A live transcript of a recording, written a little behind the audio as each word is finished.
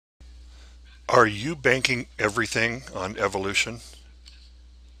Are you banking everything on evolution?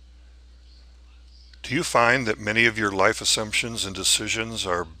 Do you find that many of your life assumptions and decisions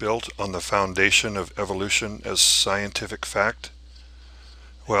are built on the foundation of evolution as scientific fact?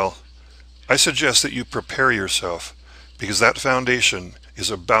 Well, I suggest that you prepare yourself because that foundation is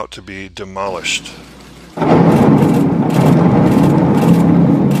about to be demolished.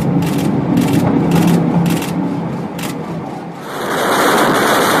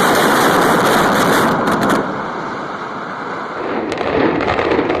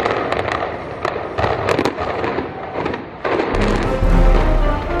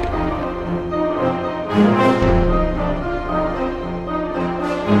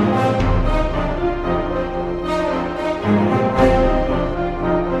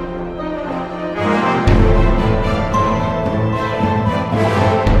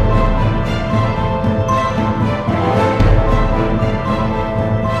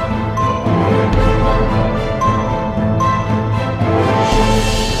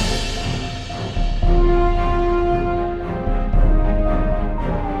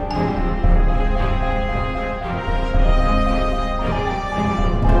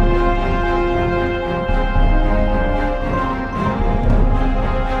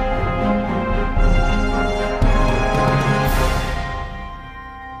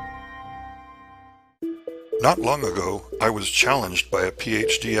 Not long ago, I was challenged by a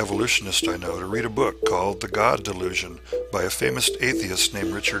PhD evolutionist I know to read a book called The God Delusion by a famous atheist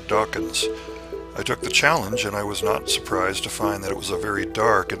named Richard Dawkins. I took the challenge and I was not surprised to find that it was a very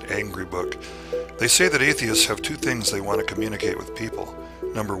dark and angry book. They say that atheists have two things they want to communicate with people.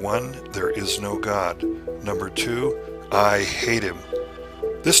 Number one, there is no God. Number two, I hate him.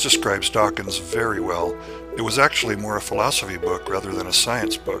 This describes Dawkins very well. It was actually more a philosophy book rather than a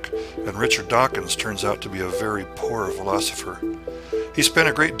science book, and Richard Dawkins turns out to be a very poor philosopher. He spent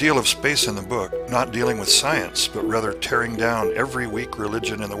a great deal of space in the book not dealing with science, but rather tearing down every weak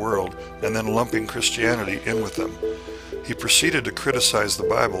religion in the world and then lumping Christianity in with them. He proceeded to criticize the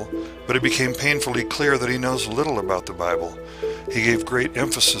Bible, but it became painfully clear that he knows little about the Bible. He gave great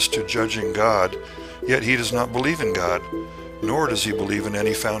emphasis to judging God, yet he does not believe in God. Nor does he believe in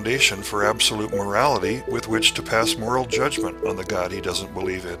any foundation for absolute morality with which to pass moral judgment on the God he doesn't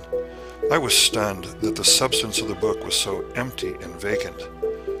believe in. I was stunned that the substance of the book was so empty and vacant.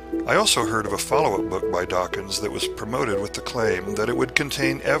 I also heard of a follow-up book by Dawkins that was promoted with the claim that it would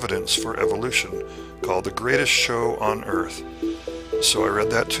contain evidence for evolution, called The Greatest Show on Earth. So I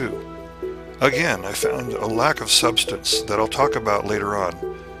read that too. Again, I found a lack of substance that I'll talk about later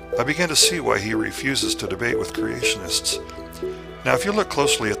on. I began to see why he refuses to debate with creationists. Now, if you look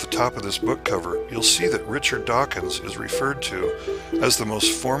closely at the top of this book cover, you'll see that Richard Dawkins is referred to as the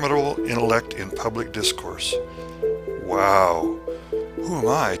most formidable intellect in public discourse. Wow! Who am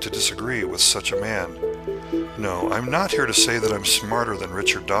I to disagree with such a man? No, I'm not here to say that I'm smarter than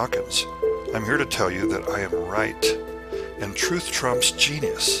Richard Dawkins. I'm here to tell you that I am right. And truth trumps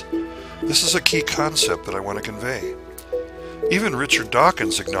genius. This is a key concept that I want to convey. Even Richard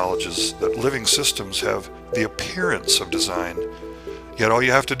Dawkins acknowledges that living systems have the appearance of design. Yet all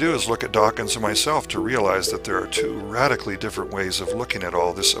you have to do is look at Dawkins and myself to realize that there are two radically different ways of looking at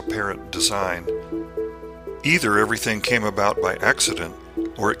all this apparent design. Either everything came about by accident,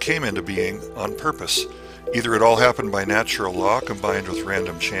 or it came into being on purpose. Either it all happened by natural law combined with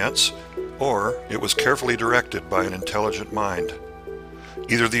random chance, or it was carefully directed by an intelligent mind.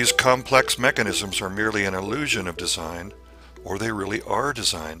 Either these complex mechanisms are merely an illusion of design, or they really are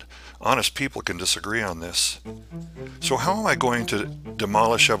designed. Honest people can disagree on this. So how am I going to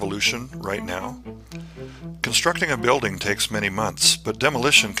demolish evolution right now? Constructing a building takes many months, but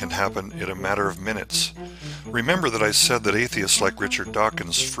demolition can happen in a matter of minutes. Remember that I said that atheists like Richard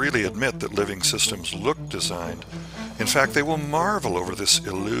Dawkins freely admit that living systems look designed. In fact, they will marvel over this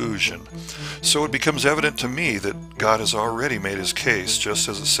illusion. So it becomes evident to me that God has already made his case, just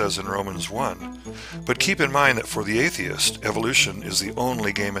as it says in Romans 1. But keep in mind that for the atheist, evolution is the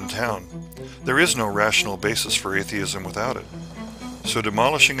only game in town. There is no rational basis for atheism without it. So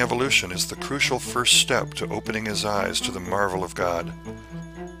demolishing evolution is the crucial first step to opening his eyes to the marvel of God.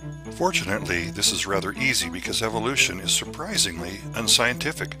 Fortunately, this is rather easy because evolution is surprisingly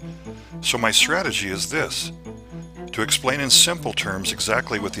unscientific. So my strategy is this: to explain in simple terms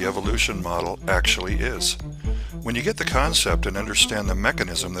exactly what the evolution model actually is. When you get the concept and understand the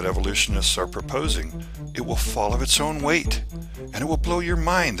mechanism that evolutionists are proposing, it will fall of its own weight, and it will blow your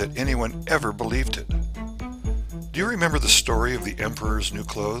mind that anyone ever believed it. Do you remember the story of the Emperor's New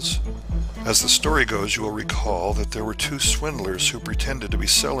Clothes? As the story goes, you will recall that there were two swindlers who pretended to be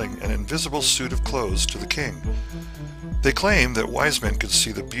selling an invisible suit of clothes to the king. They claim that wise men could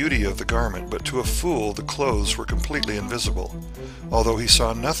see the beauty of the garment, but to a fool the clothes were completely invisible. Although he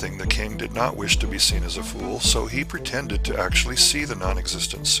saw nothing, the king did not wish to be seen as a fool, so he pretended to actually see the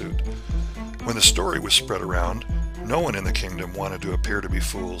non-existent suit. When the story was spread around, no one in the kingdom wanted to appear to be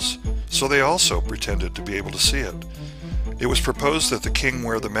fools, so they also pretended to be able to see it. It was proposed that the king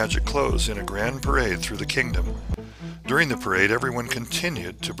wear the magic clothes in a grand parade through the kingdom. During the parade, everyone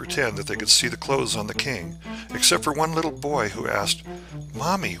continued to pretend that they could see the clothes on the king, except for one little boy who asked,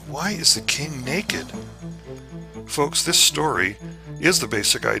 "Mommy, why is the king naked?" Folks, this story is the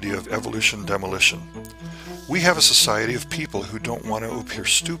basic idea of evolution demolition. We have a society of people who don't want to appear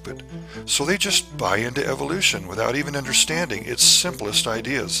stupid, so they just buy into evolution without even understanding its simplest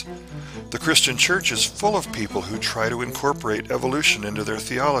ideas. The Christian church is full of people who try to incorporate evolution into their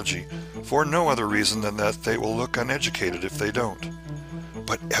theology, for no other reason than that they will look uneducated if they don't.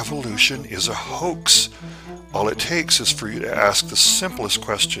 But evolution is a hoax. All it takes is for you to ask the simplest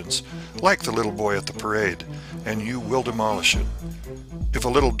questions, like the little boy at the parade, and you will demolish it. If a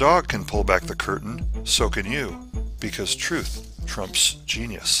little dog can pull back the curtain, so can you, because truth trumps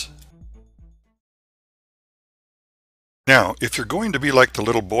genius. Now, if you're going to be like the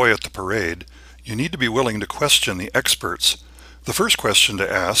little boy at the parade, you need to be willing to question the experts. The first question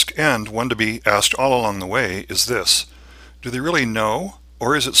to ask, and one to be asked all along the way, is this: do they really know,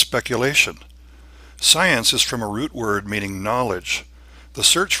 or is it speculation? Science is from a root word meaning knowledge. The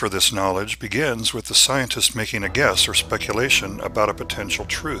search for this knowledge begins with the scientist making a guess or speculation about a potential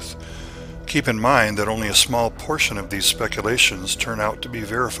truth. Keep in mind that only a small portion of these speculations turn out to be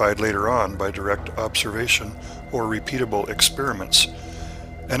verified later on by direct observation or repeatable experiments.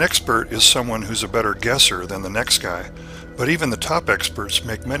 An expert is someone who's a better guesser than the next guy, but even the top experts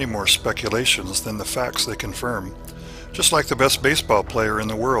make many more speculations than the facts they confirm. Just like the best baseball player in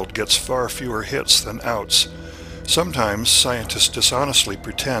the world gets far fewer hits than outs. Sometimes scientists dishonestly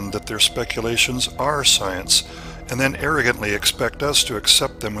pretend that their speculations are science, and then arrogantly expect us to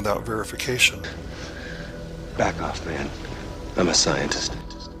accept them without verification. Back off, man. I'm a scientist.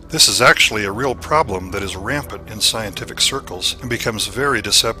 This is actually a real problem that is rampant in scientific circles and becomes very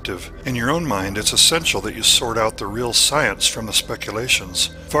deceptive. In your own mind, it's essential that you sort out the real science from the speculations.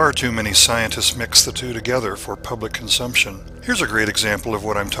 Far too many scientists mix the two together for public consumption. Here's a great example of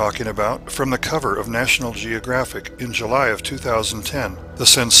what I'm talking about from the cover of National Geographic in July of 2010. The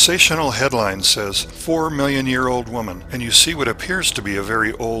sensational headline says, 4-million-year-old woman, and you see what appears to be a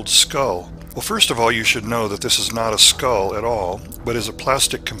very old skull. Well, first of all, you should know that this is not a skull at all, but is a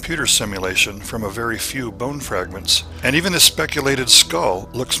plastic computer simulation from a very few bone fragments. And even this speculated skull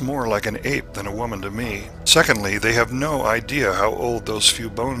looks more like an ape than a woman to me. Secondly, they have no idea how old those few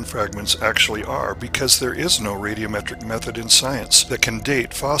bone fragments actually are, because there is no radiometric method in science that can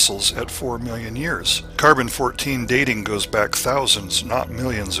date fossils at 4 million years. Carbon-14 dating goes back thousands, not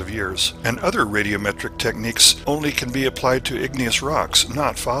millions of years. And other radiometric techniques only can be applied to igneous rocks,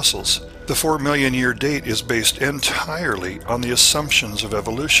 not fossils. The 4-million-year date is based entirely on the assumptions of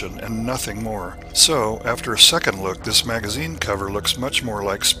evolution and nothing more. So, after a second look, this magazine cover looks much more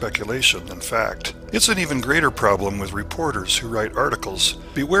like speculation than fact. It's an even greater problem with reporters who write articles.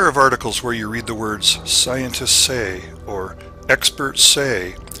 Beware of articles where you read the words "scientists say" or "experts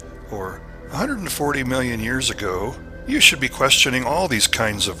say" or "140 million years ago." You should be questioning all these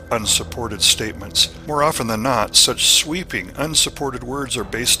kinds of unsupported statements. More often than not, such sweeping, unsupported words are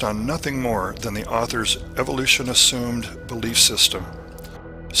based on nothing more than the author's evolution-assumed belief system.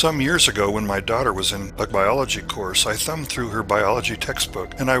 Some years ago, when my daughter was in a biology course, I thumbed through her biology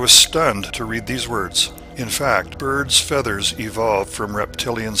textbook, and I was stunned to read these words. In fact, birds' feathers evolved from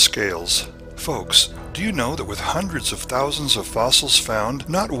reptilian scales. Folks, do you know that with hundreds of thousands of fossils found,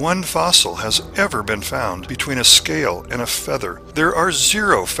 not one fossil has ever been found between a scale and a feather? There are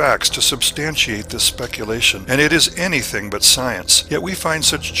zero facts to substantiate this speculation, and it is anything but science. Yet we find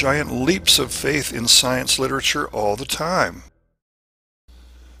such giant leaps of faith in science literature all the time.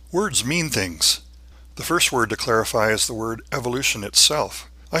 Words mean things. The first word to clarify is the word evolution itself.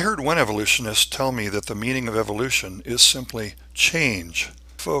 I heard one evolutionist tell me that the meaning of evolution is simply change.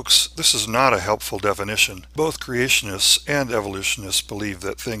 Folks, this is not a helpful definition. Both creationists and evolutionists believe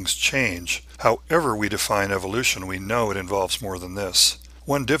that things change. However we define evolution, we know it involves more than this.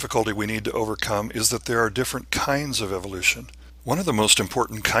 One difficulty we need to overcome is that there are different kinds of evolution. One of the most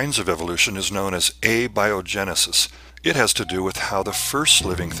important kinds of evolution is known as abiogenesis. It has to do with how the first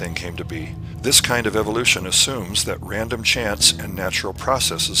living thing came to be. This kind of evolution assumes that random chance and natural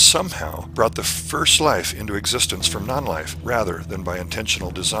processes somehow brought the first life into existence from non-life, rather than by intentional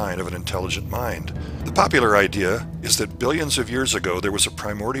design of an intelligent mind. The popular idea is that billions of years ago there was a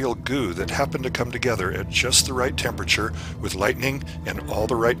primordial goo that happened to come together at just the right temperature with lightning and all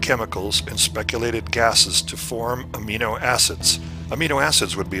the right chemicals and speculated gases to form amino acids. Amino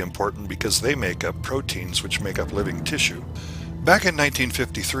acids would be important because they make up proteins which make up living tissue. Back in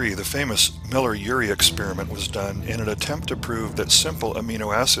 1953, the famous Miller-Urey experiment was done in an attempt to prove that simple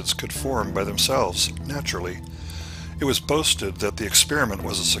amino acids could form by themselves, naturally. It was boasted that the experiment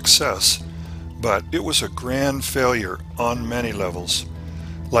was a success, but it was a grand failure on many levels.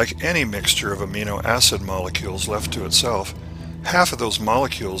 Like any mixture of amino acid molecules left to itself, half of those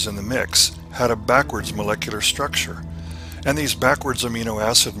molecules in the mix had a backwards molecular structure. And these backwards amino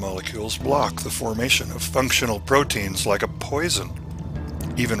acid molecules block the formation of functional proteins like a poison.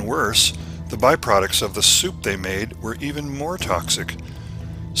 Even worse, the byproducts of the soup they made were even more toxic.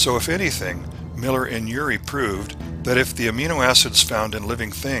 So if anything, Miller and Urey proved that if the amino acids found in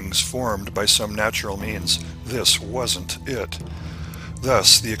living things formed by some natural means, this wasn't it.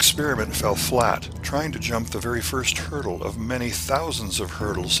 Thus, the experiment fell flat, trying to jump the very first hurdle of many thousands of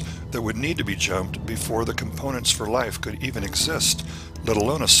hurdles that would need to be jumped before the components for life could even exist, let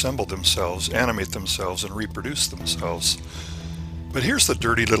alone assemble themselves, animate themselves, and reproduce themselves. But here's the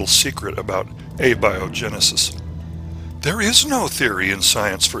dirty little secret about abiogenesis. There is no theory in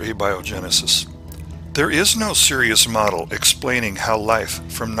science for abiogenesis. There is no serious model explaining how life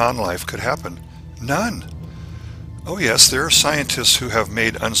from non-life could happen. None. Oh yes, there are scientists who have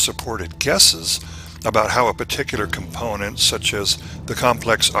made unsupported guesses about how a particular component, such as the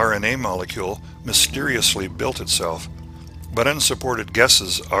complex RNA molecule, mysteriously built itself. But unsupported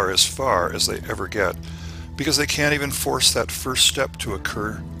guesses are as far as they ever get, because they can't even force that first step to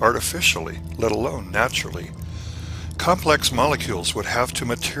occur artificially, let alone naturally. Complex molecules would have to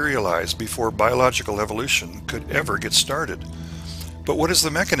materialize before biological evolution could ever get started. But what is the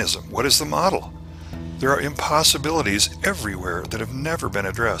mechanism? What is the model? There are impossibilities everywhere that have never been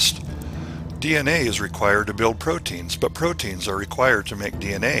addressed. DNA is required to build proteins, but proteins are required to make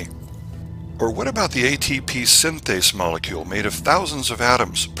DNA. Or what about the ATP synthase molecule made of thousands of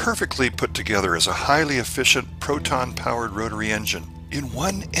atoms perfectly put together as a highly efficient proton-powered rotary engine in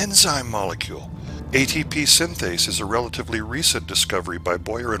one enzyme molecule? ATP synthase is a relatively recent discovery by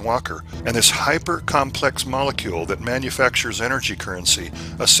Boyer and Walker, and this hyper-complex molecule that manufactures energy currency,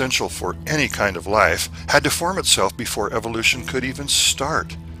 essential for any kind of life, had to form itself before evolution could even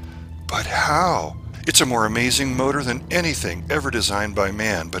start. But how? It's a more amazing motor than anything ever designed by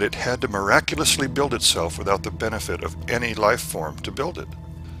man, but it had to miraculously build itself without the benefit of any life form to build it.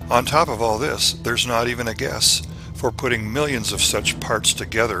 On top of all this, there's not even a guess for putting millions of such parts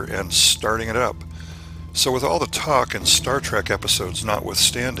together and starting it up. So with all the talk and Star Trek episodes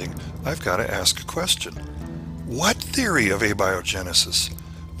notwithstanding, I've got to ask a question. What theory of abiogenesis?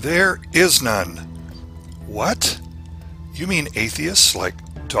 There is none. What? You mean atheists like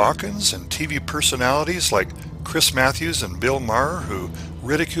Dawkins and TV personalities like Chris Matthews and Bill Maher, who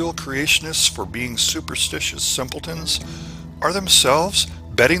ridicule creationists for being superstitious simpletons, are themselves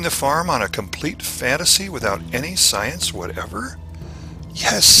betting the farm on a complete fantasy without any science whatever?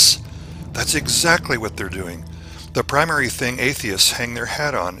 Yes! That's exactly what they're doing. The primary thing atheists hang their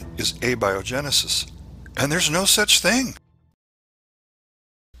hat on is abiogenesis. And there's no such thing.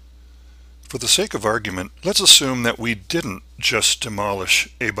 For the sake of argument, let's assume that we didn't just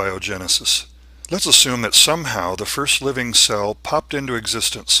demolish abiogenesis. Let's assume that somehow the first living cell popped into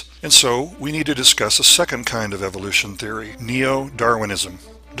existence. And so we need to discuss a second kind of evolution theory, neo-Darwinism.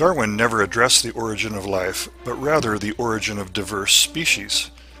 Darwin never addressed the origin of life, but rather the origin of diverse species.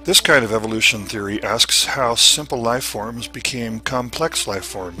 This kind of evolution theory asks how simple life forms became complex life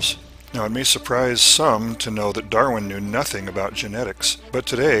forms. Now, it may surprise some to know that Darwin knew nothing about genetics, but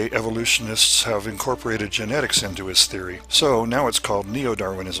today evolutionists have incorporated genetics into his theory, so now it's called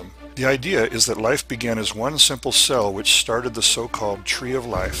neo-Darwinism. The idea is that life began as one simple cell which started the so-called tree of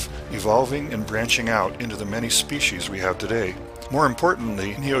life, evolving and branching out into the many species we have today. More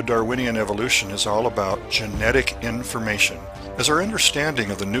importantly, neo-Darwinian evolution is all about genetic information. As our understanding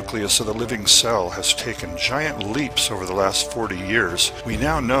of the nucleus of the living cell has taken giant leaps over the last 40 years, we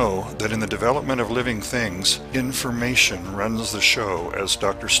now know that in the development of living things, information runs the show, as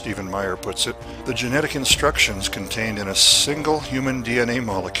Dr. Stephen Meyer puts it. The genetic instructions contained in a single human DNA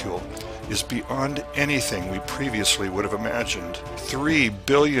molecule is beyond anything we previously would have imagined. 3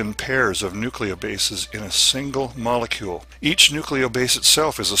 billion pairs of nucleobases in a single molecule. Each nucleobase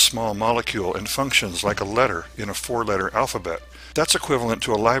itself is a small molecule and functions like a letter in a 4-letter alphabet. That's equivalent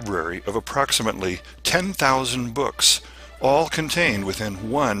to a library of approximately 10,000 books, all contained within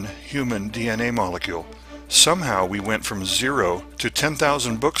one human DNA molecule. Somehow we went from 0 to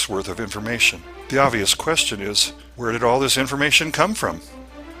 10,000 books worth of information. The obvious question is, where did all this information come from?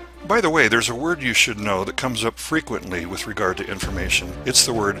 By the way, there's a word you should know that comes up frequently with regard to information. It's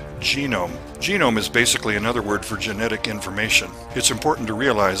the word genome. Genome is basically another word for genetic information. It's important to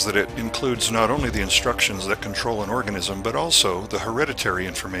realize that it includes not only the instructions that control an organism, but also the hereditary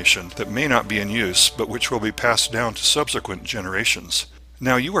information that may not be in use, but which will be passed down to subsequent generations.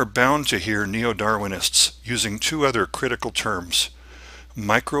 Now, you are bound to hear neo-Darwinists using two other critical terms,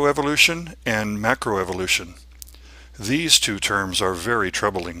 microevolution and macroevolution. These two terms are very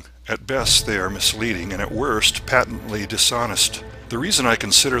troubling. At best, they are misleading, and at worst, patently dishonest. The reason I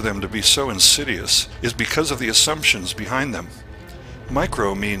consider them to be so insidious is because of the assumptions behind them.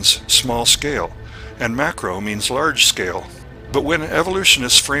 Micro means small scale, and macro means large scale. But when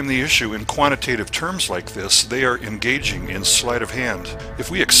evolutionists frame the issue in quantitative terms like this, they are engaging in sleight of hand. If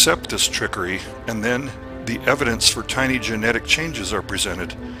we accept this trickery, and then the evidence for tiny genetic changes are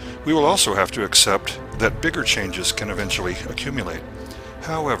presented, we will also have to accept that bigger changes can eventually accumulate.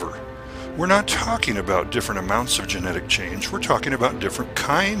 However, we're not talking about different amounts of genetic change, we're talking about different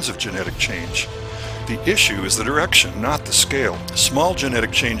kinds of genetic change. The issue is the direction, not the scale. Small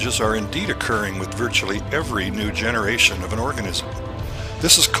genetic changes are indeed occurring with virtually every new generation of an organism.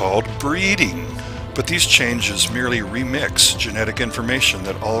 This is called breeding, but these changes merely remix genetic information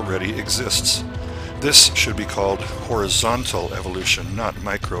that already exists. This should be called horizontal evolution, not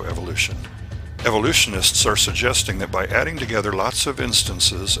microevolution. Evolutionists are suggesting that by adding together lots of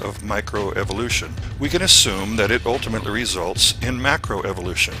instances of microevolution, we can assume that it ultimately results in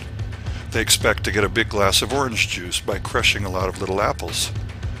macroevolution. They expect to get a big glass of orange juice by crushing a lot of little apples.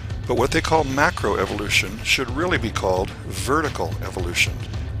 But what they call macroevolution should really be called vertical evolution.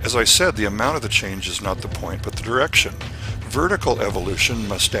 As I said, the amount of the change is not the point, but the direction. Vertical evolution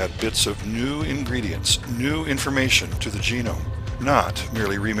must add bits of new ingredients, new information to the genome, not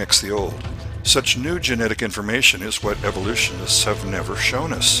merely remix the old. Such new genetic information is what evolutionists have never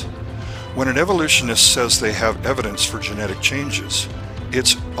shown us. When an evolutionist says they have evidence for genetic changes,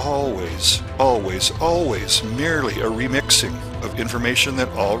 it's always merely a remixing of information that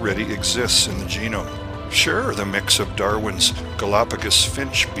already exists in the genome. Sure, the mix of Darwin's Galapagos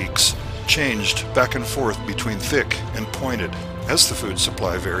finch beaks changed back and forth between thick and pointed as the food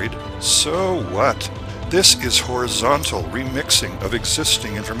supply varied. So what? This is horizontal remixing of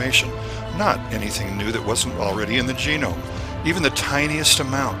existing information, not anything new that wasn't already in the genome. Even the tiniest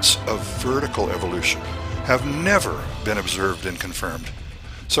amounts of vertical evolution have never been observed and confirmed.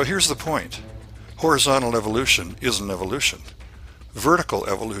 So here's the point. Horizontal evolution isn't evolution. Vertical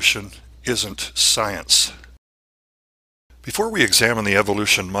evolution isn't science. Before we examine the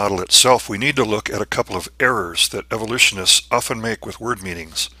evolution model itself, we need to look at a couple of errors that evolutionists often make with word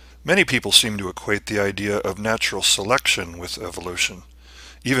meanings. Many people seem to equate the idea of natural selection with evolution.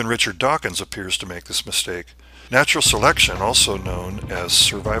 Even Richard Dawkins appears to make this mistake. Natural selection, also known as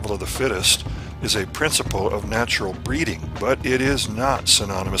survival of the fittest, is a principle of natural breeding, but it is not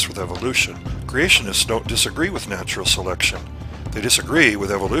synonymous with evolution. Creationists don't disagree with natural selection. They disagree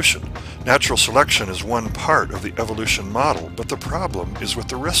with evolution. Natural selection is one part of the evolution model, but the problem is with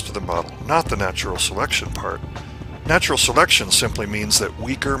the rest of the model, not the natural selection part. Natural selection simply means that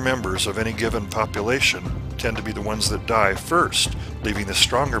weaker members of any given population tend to be the ones that die first, leaving the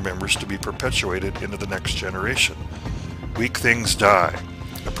stronger members to be perpetuated into the next generation. Weak things die.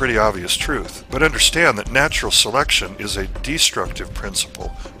 A pretty obvious truth. But understand that natural selection is a destructive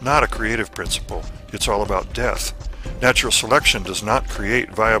principle, not a creative principle. It's all about death. Natural selection does not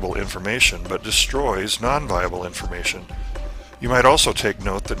create viable information, but destroys non-viable information. You might also take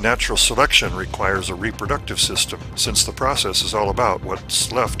note that natural selection requires a reproductive system, since the process is all about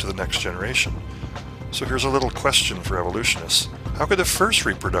what's left to the next generation. So here's a little question for evolutionists. How could the first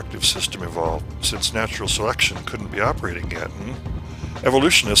reproductive system evolve, since natural selection couldn't be operating yet?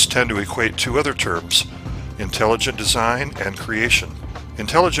 Evolutionists tend to equate two other terms, intelligent design and creation.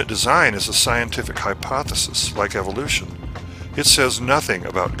 Intelligent design is a scientific hypothesis, like evolution. It says nothing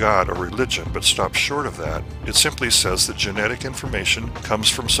about God or religion, but stops short of that. It simply says that genetic information comes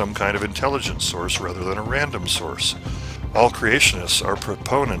from some kind of intelligent source rather than a random source. All creationists are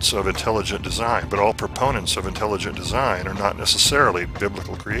proponents of intelligent design, but all proponents of intelligent design are not necessarily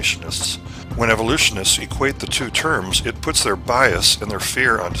biblical creationists. When evolutionists equate the two terms, it puts their bias and their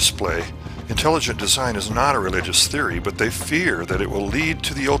fear on display. Intelligent design is not a religious theory, but they fear that it will lead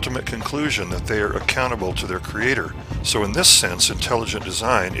to the ultimate conclusion that they are accountable to their creator. So in this sense, intelligent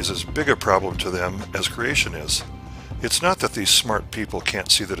design is as big a problem to them as creation is. It's not that these smart people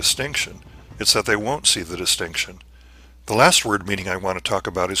can't see the distinction, it's that they won't see the distinction. The last word meaning I want to talk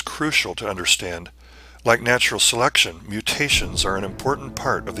about is crucial to understand. Like natural selection, mutations are an important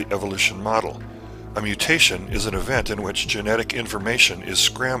part of the evolution model. A mutation is an event in which genetic information is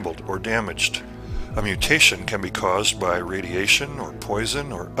scrambled or damaged. A mutation can be caused by radiation or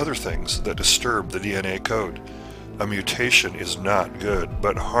poison or other things that disturb the DNA code. A mutation is not good,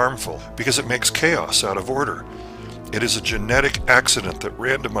 but harmful because it makes chaos out of order. It is a genetic accident that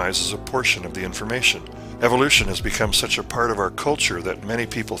randomizes a portion of the information. Evolution has become such a part of our culture that many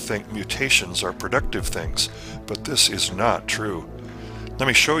people think mutations are productive things, but this is not true. Let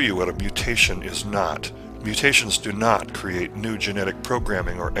me show you what a mutation is not. Mutations do not create new genetic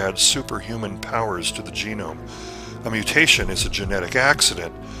programming or add superhuman powers to the genome. A mutation is a genetic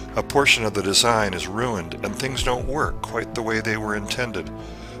accident. A portion of the design is ruined and things don't work quite the way they were intended.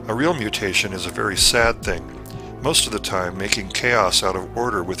 A real mutation is a very sad thing. Most of the time, making chaos out of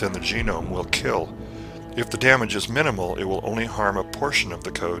order within the genome will kill. If the damage is minimal, it will only harm a portion of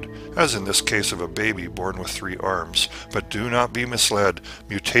the code, as in this case of a baby born with 3 arms. But do not be misled.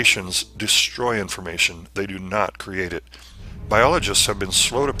 Mutations destroy information. They do not create it. Biologists have been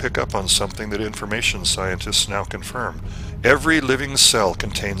slow to pick up on something that information scientists now confirm. Every living cell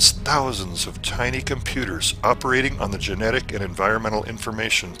contains thousands of tiny computers operating on the genetic and environmental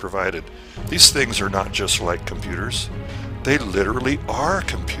information provided. These things are not just like computers. They literally are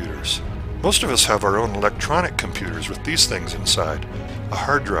computers. Most of us have our own electronic computers with these things inside. A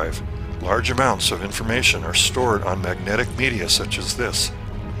hard drive. Large amounts of information are stored on magnetic media such as this.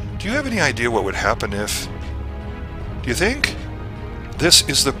 Do you have any idea what would happen if... Do you think? This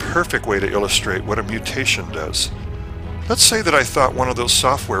is the perfect way to illustrate what a mutation does. Let's say that I thought one of those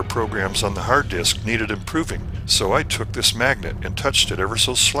software programs on the hard disk needed improving, so I took this magnet and touched it ever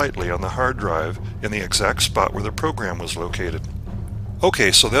so slightly on the hard drive in the exact spot where the program was located.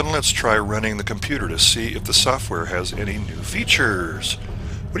 Okay, so then let's try running the computer to see if the software has any new features.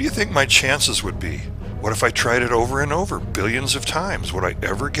 What do you think my chances would be? What if I tried it over and over, billions of times? Would I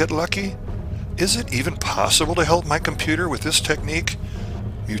ever get lucky? Is it even possible to help my computer with this technique?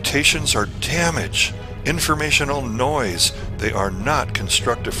 Mutations are damage, informational noise. They are not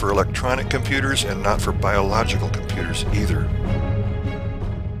constructive for electronic computers and not for biological computers either.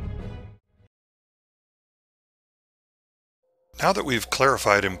 Now that we've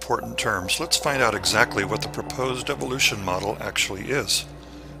clarified important terms, let's find out exactly what the proposed evolution model actually is.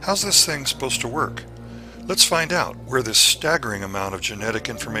 How's this thing supposed to work? Let's find out where this staggering amount of genetic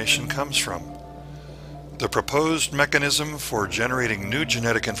information comes from. The proposed mechanism for generating new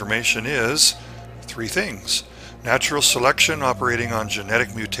genetic information is 3 things. Natural selection operating on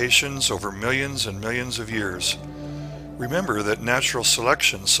genetic mutations over millions and millions of years. Remember that natural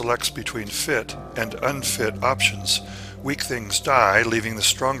selection selects between fit and unfit options. Weak things die, leaving the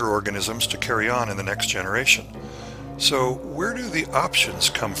stronger organisms to carry on in the next generation. So where do the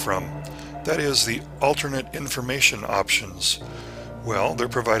options come from? That is, the alternate information options. Well, they're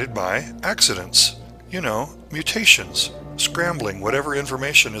provided by accidents. You know, mutations, scrambling whatever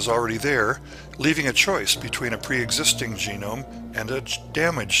information is already there, leaving a choice between a pre-existing genome and a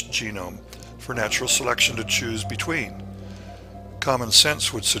damaged genome for natural selection to choose between. Common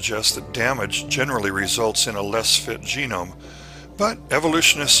sense would suggest that damage generally results in a less fit genome, but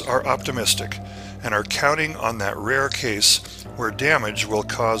evolutionists are optimistic and are counting on that rare case where damage will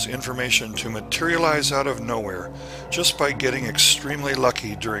cause information to materialize out of nowhere just by getting extremely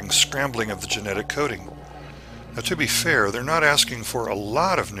lucky during scrambling of the genetic coding. Now, to be fair, they're not asking for a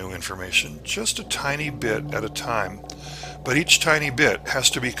lot of new information, just a tiny bit at a time. But each tiny bit has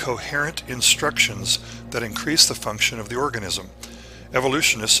to be coherent instructions that increase the function of the organism.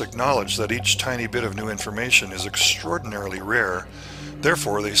 Evolutionists acknowledge that each tiny bit of new information is extraordinarily rare.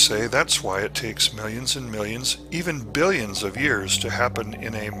 Therefore, they say that's why it takes millions and millions, even billions of years to happen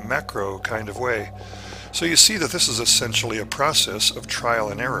in a macro kind of way. So you see that this is essentially a process of trial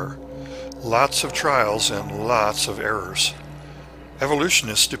and error. Lots of trials and lots of errors.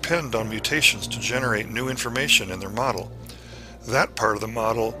 Evolutionists depend on mutations to generate new information in their model. That part of the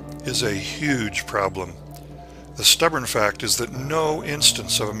model is a huge problem. The stubborn fact is that no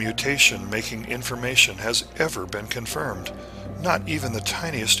instance of a mutation making information has ever been confirmed. Not even the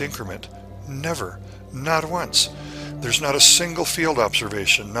tiniest increment. Never. Not once. There's not a single field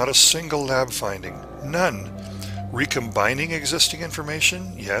observation, not a single lab finding, none. Recombining existing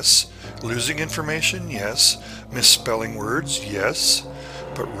information? Yes. Losing information? Yes. Misspelling words? Yes.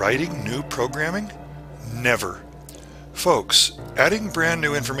 But writing new programming? Never. Folks, adding brand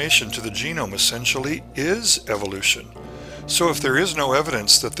new information to the genome essentially is evolution. So if there is no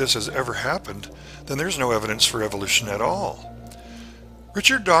evidence that this has ever happened, then there's no evidence for evolution at all.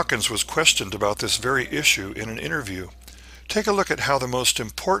 Richard Dawkins was questioned about this very issue in an interview. Take a look at how the most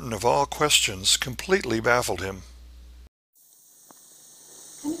important of all questions completely baffled him.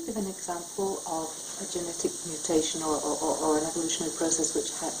 Can you give an example of a genetic mutation or an evolutionary process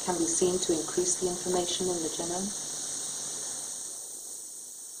which can be seen to increase the information in the genome?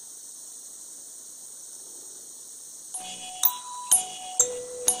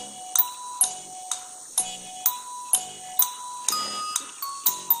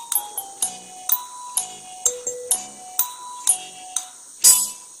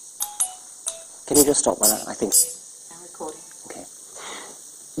 Can you just stop one? I think. I'm recording. Okay.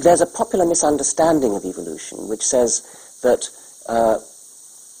 There's a popular misunderstanding of evolution which says that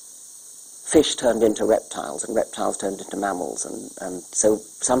fish turned into reptiles and reptiles turned into mammals, and so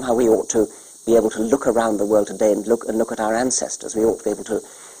somehow we ought to be able to look around the world today and look at our ancestors. We ought to be able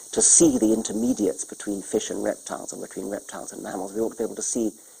to see the intermediates between fish and reptiles and between reptiles and mammals. We ought to be able to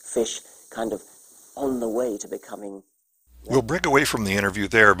see fish kind of on the way to becoming... We'll break away from the interview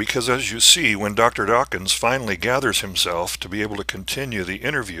there because, as you see, when Dr. Dawkins finally gathers himself to be able to continue the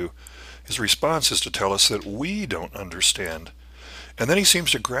interview, his response is to tell us that we don't understand. And then he seems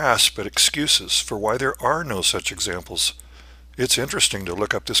to grasp at excuses for why there are no such examples. It's interesting to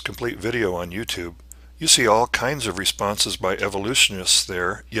look up this complete video on YouTube. You see all kinds of responses by evolutionists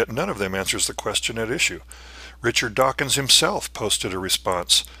there, yet none of them answers the question at issue. Richard Dawkins himself posted a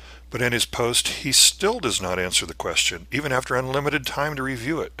response, but in his post he still does not answer the question, even after unlimited time to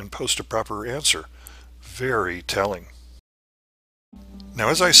review it and post a proper answer. Very telling. Now,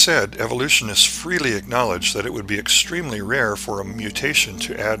 as I said, evolutionists freely acknowledge that it would be extremely rare for a mutation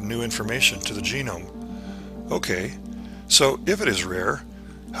to add new information to the genome. Okay, so if it is rare,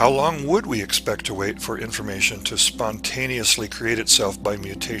 how long would we expect to wait for information to spontaneously create itself by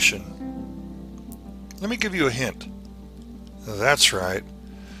mutation? Let me give you a hint. That's right.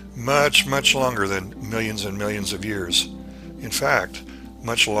 Much, much longer than millions and millions of years. In fact,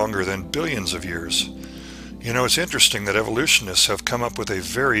 much longer than billions of years. You know, it's interesting that evolutionists have come up with a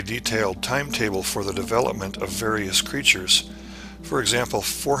very detailed timetable for the development of various creatures. For example,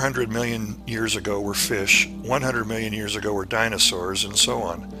 400 million years ago were fish, 100 million years ago were dinosaurs, and so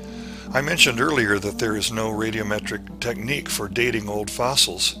on. I mentioned earlier that there is no radiometric technique for dating old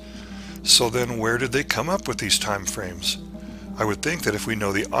fossils. So then where did they come up with these time frames? I would think that if we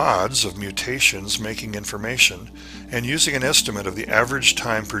know the odds of mutations making information, and using an estimate of the average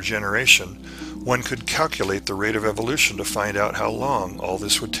time per generation, one could calculate the rate of evolution to find out how long all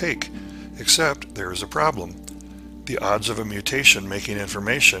this would take. Except there is a problem. The odds of a mutation making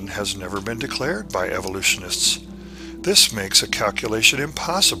information has never been declared by evolutionists. This makes a calculation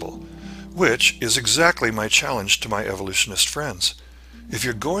impossible, which is exactly my challenge to my evolutionist friends. If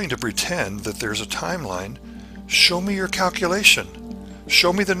you're going to pretend that there's a timeline, show me your calculation.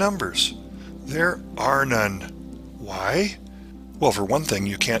 Show me the numbers. There are none. Why? Well, for one thing,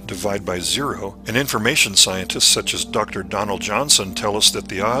 you can't divide by zero, and information scientists such as Dr. Donald Johnson tell us that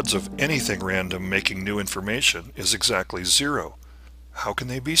the odds of anything random making new information is exactly zero. How can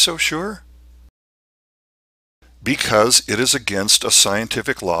they be so sure? Because it is against a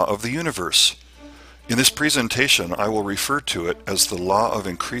scientific law of the universe. In this presentation, I will refer to it as the law of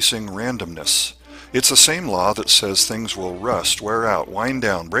increasing randomness. It's the same law that says things will rust, wear out, wind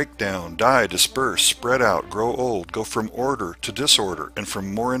down, break down, die, disperse, spread out, grow old, go from order to disorder, and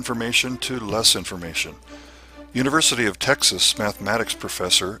from more information to less information. University of Texas mathematics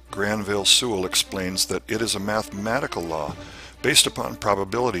professor Granville Sewell explains that it is a mathematical law based upon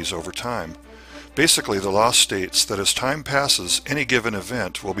probabilities over time. Basically, the law states that as time passes, any given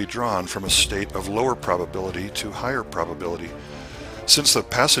event will be drawn from a state of lower probability to higher probability. Since the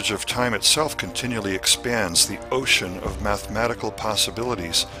passage of time itself continually expands the ocean of mathematical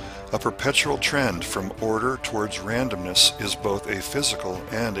possibilities, a perpetual trend from order towards randomness is both a physical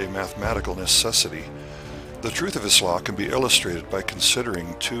and a mathematical necessity. The truth of this law can be illustrated by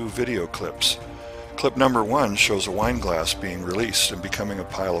considering two video clips. Clip number 1 shows a wine glass being released and becoming a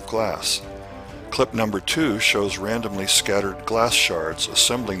pile of glass. Clip number 2 shows randomly scattered glass shards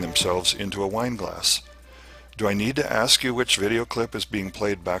assembling themselves into a wine glass. Do I need to ask you which video clip is being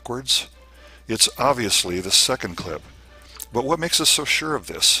played backwards? It's obviously the second clip. But what makes us so sure of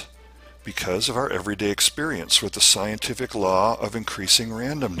this? Because of our everyday experience with the scientific law of increasing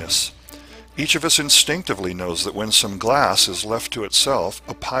randomness. Each of us instinctively knows that when some glass is left to itself,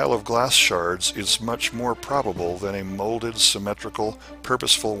 a pile of glass shards is much more probable than a molded, symmetrical,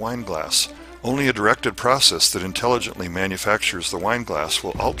 purposeful wine glass. Only a directed process that intelligently manufactures the wine glass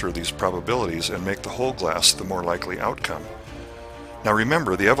will alter these probabilities and make the whole glass the more likely outcome. Now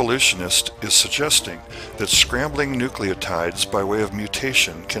remember, the evolutionist is suggesting that scrambling nucleotides by way of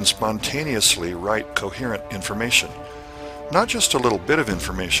mutation can spontaneously write coherent information. Not just a little bit of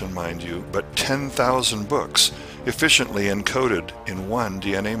information, mind you, but 10,000 books, efficiently encoded in one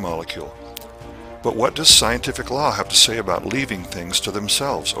DNA molecule. But what does scientific law have to say about leaving things to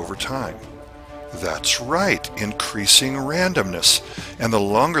themselves over time? That's right, increasing randomness. And the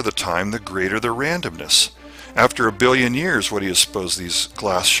longer the time, the greater the randomness. After 1 billion years, what do you suppose these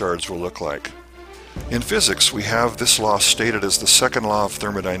glass shards will look like? In physics, we have this law stated as the second law of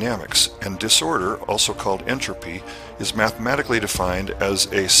thermodynamics, and disorder, also called entropy, is mathematically defined as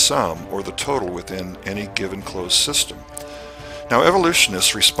a sum, or the total within any given closed system. Now,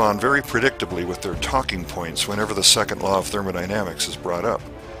 evolutionists respond very predictably with their talking points whenever the second law of thermodynamics is brought up.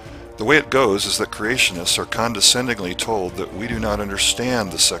 The way it goes is that creationists are condescendingly told that we do not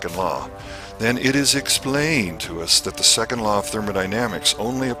understand the second law. Then it is explained to us that the second law of thermodynamics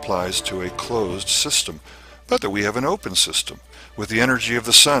only applies to a closed system, but that we have an open system, with the energy of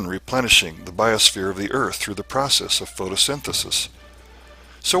the sun replenishing the biosphere of the earth through the process of photosynthesis.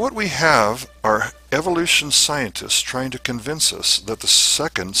 So what we have are evolution scientists trying to convince us that the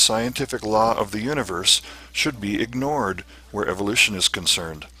second scientific law of the universe should be ignored where evolution is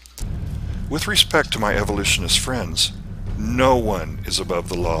concerned. With respect to my evolutionist friends, no one is above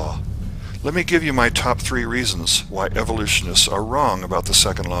the law. Let me give you my top 3 reasons why evolutionists are wrong about the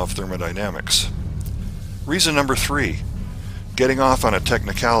second law of thermodynamics. Reason number 3, getting off on a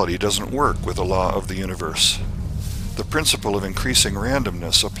technicality doesn't work with the law of the universe. The principle of increasing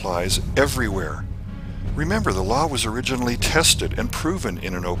randomness applies everywhere. Remember, the law was originally tested and proven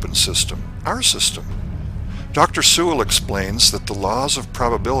in an open system, our system. Dr. Sewell explains that the laws of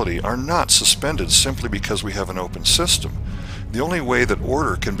probability are not suspended simply because we have an open system. The only way that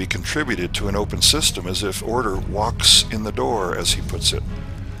order can be contributed to an open system is if order walks in the door, as he puts it.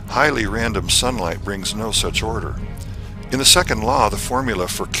 Highly random sunlight brings no such order. In the second law, the formula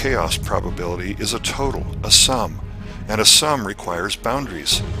for chaos probability is a total, a sum, and a sum requires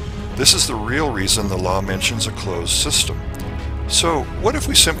boundaries. This is the real reason the law mentions a closed system. So, what if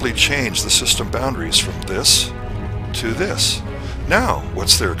we simply change the system boundaries from this to this? Now,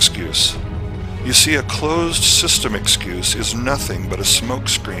 what's their excuse? You see, a closed system excuse is nothing but a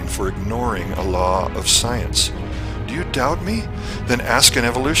smokescreen for ignoring a law of science. Do you doubt me? Then ask an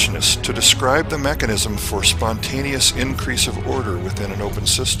evolutionist to describe the mechanism for spontaneous increase of order within an open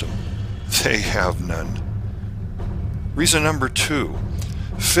system. They have none. Reason number 2.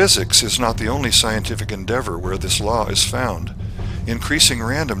 Physics is not the only scientific endeavor where this law is found. Increasing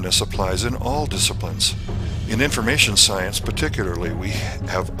randomness applies in all disciplines. In information science particularly, we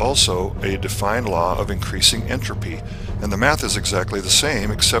have also a defined law of increasing entropy, and the math is exactly the same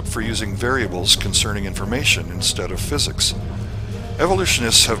except for using variables concerning information instead of physics.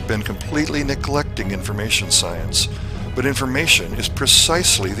 Evolutionists have been completely neglecting information science, but information is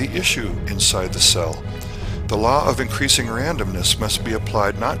precisely the issue inside the cell. The law of increasing randomness must be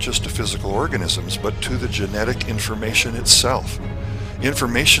applied not just to physical organisms, but to the genetic information itself.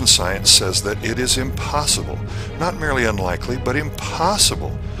 Information science says that it is impossible, not merely unlikely, but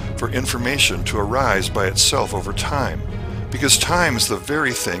impossible for information to arise by itself over time, because time is the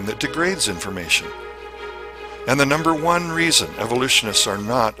very thing that degrades information. And the number 1 reason evolutionists are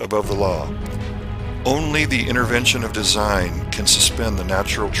not above the law. Only the intervention of design can suspend the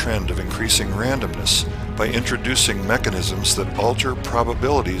natural trend of increasing randomness by introducing mechanisms that alter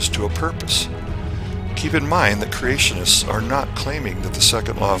probabilities to a purpose. Keep in mind that creationists are not claiming that the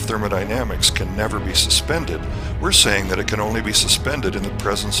second law of thermodynamics can never be suspended. We're saying that it can only be suspended in the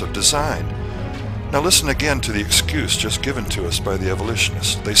presence of design. Now listen again to the excuse just given to us by the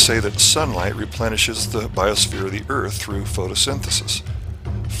evolutionists. They say that sunlight replenishes the biosphere of the Earth through photosynthesis.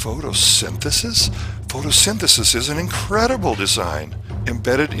 Photosynthesis? Photosynthesis is an incredible design,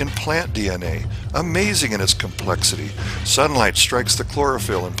 embedded in plant DNA, amazing in its complexity. Sunlight strikes the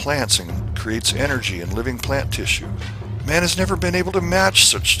chlorophyll in plants and creates energy in living plant tissue. Man has never been able to match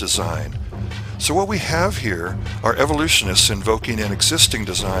such design. So what we have here are evolutionists invoking an existing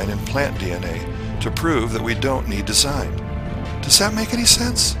design in plant DNA to prove that we don't need design. Does that make any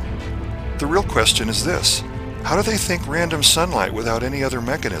sense? The real question is this: how do they think random sunlight without any other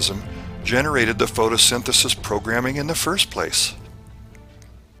mechanism generated the photosynthesis programming in the first place?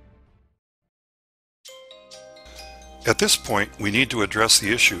 At this point, we need to address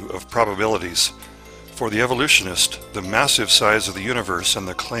the issue of probabilities. For the evolutionist, the massive size of the universe and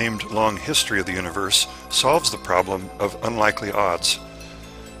the claimed long history of the universe solves the problem of unlikely odds.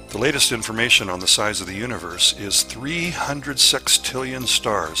 The latest information on the size of the universe is 300 sextillion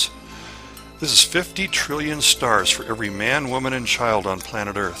stars. This is 50 trillion stars for every man, woman, and child on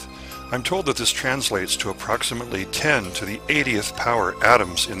planet Earth. I'm told that this translates to approximately 10 to the 80th power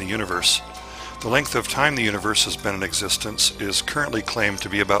atoms in the universe. The length of time the universe has been in existence is currently claimed to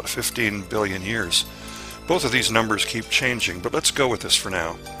be about 15 billion years. Both of these numbers keep changing, but let's go with this for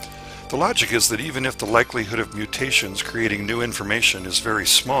now. The logic is that even if the likelihood of mutations creating new information is very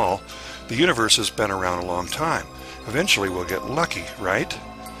small, the universe has been around a long time. Eventually we'll get lucky, right?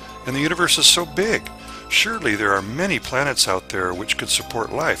 And the universe is so big. Surely there are many planets out there which could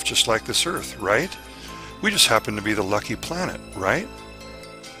support life just like this Earth, right? We just happen to be the lucky planet, right?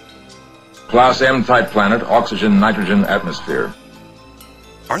 Class M type planet, oxygen, nitrogen, atmosphere.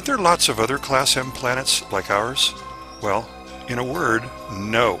 Aren't there lots of other Class M planets like ours? Well, in a word,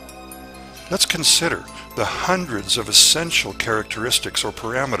 no. Let's consider the hundreds of essential characteristics or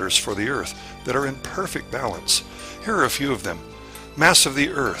parameters for the Earth that are in perfect balance. Here are a few of them. Mass of the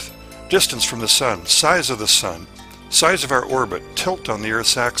Earth, distance from the Sun, size of the Sun, size of our orbit, tilt on the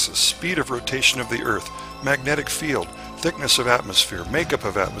Earth's axis, speed of rotation of the Earth, magnetic field, thickness of atmosphere, makeup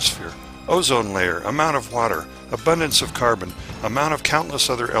of atmosphere, ozone layer, amount of water, abundance of carbon, amount of countless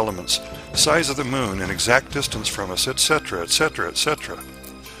other elements, size of the moon and exact distance from us, etc., etc., etc.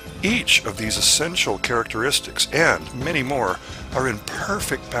 Each of these essential characteristics, and many more, are in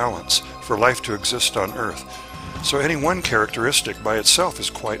perfect balance for life to exist on Earth. So any one characteristic by itself is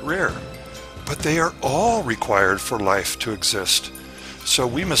quite rare. But they are all required for life to exist. So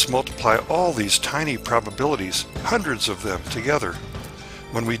we must multiply all these tiny probabilities, hundreds of them, together.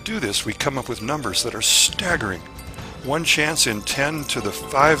 When we do this, we come up with numbers that are staggering. 1 chance in 10 to the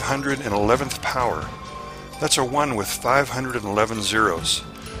 511th power. That's a 1 with 511 zeros.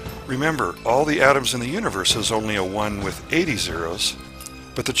 Remember, all the atoms in the universe is only a 1 with 80 zeros,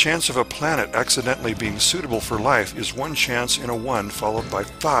 but the chance of a planet accidentally being suitable for life is 1 chance in a 1 followed by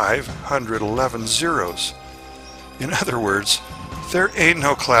 511 zeros. In other words, there ain't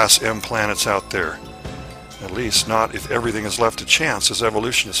no Class M planets out there. At least not if everything is left to chance, as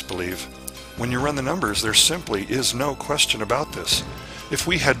evolutionists believe. When you run the numbers, there simply is no question about this. If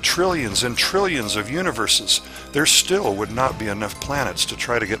we had trillions and trillions of universes, there still would not be enough planets to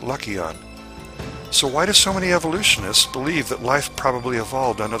try to get lucky on. So why do so many evolutionists believe that life probably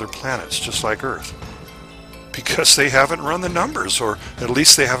evolved on other planets just like Earth? Because they haven't run the numbers, or at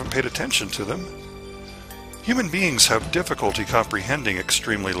least they haven't paid attention to them. Human beings have difficulty comprehending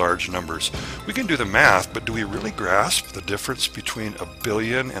extremely large numbers. We can do the math, but do we really grasp the difference between a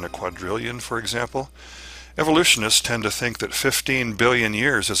billion and a quadrillion, for example? Evolutionists tend to think that 15 billion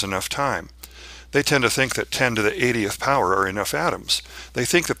years is enough time. They tend to think that 10 to the 80th power are enough atoms. They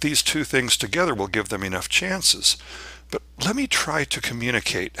think that these two things together will give them enough chances. But let me try to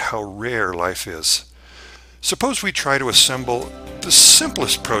communicate how rare life is. Suppose we try to assemble the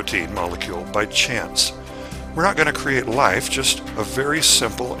simplest protein molecule by chance. We're not going to create life, just a very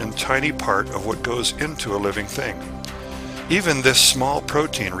simple and tiny part of what goes into a living thing. Even this small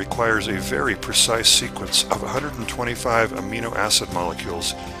protein requires a very precise sequence of 125 amino acid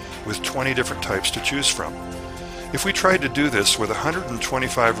molecules with 20 different types to choose from. If we tried to do this with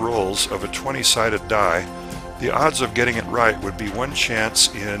 125 rolls of a 20-sided die, the odds of getting it right would be 1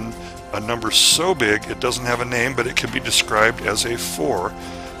 chance in a number so big it doesn't have a name, but it can be described as a 4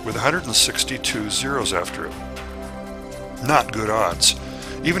 with 162 zeros after it. Not good odds.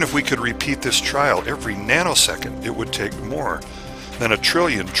 Even if we could repeat this trial every nanosecond, it would take more than a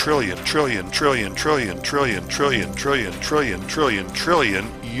trillion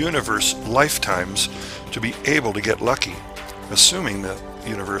universe lifetimes to be able to get lucky, assuming the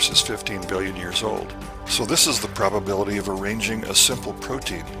universe is 15 billion years old. So this is the probability of arranging a simple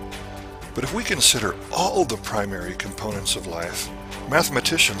protein. But if we consider all the primary components of life,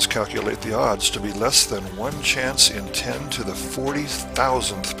 mathematicians calculate the odds to be less than 1 chance in 10 to the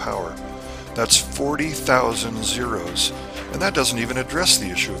 40,000th power. That's 40,000 zeros. And that doesn't even address the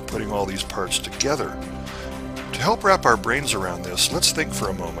issue of putting all these parts together. To help wrap our brains around this, let's think for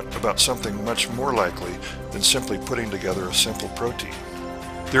a moment about something much more likely than simply putting together a simple protein.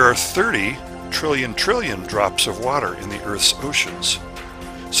 There are 30 trillion drops of water in the Earth's oceans.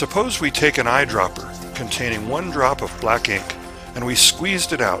 Suppose we take an eyedropper containing 1 drop of black ink and we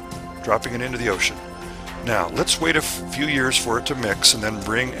squeezed it out, dropping it into the ocean. Now, let's wait a few years for it to mix and then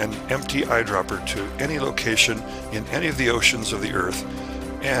bring an empty eyedropper to any location in any of the oceans of the Earth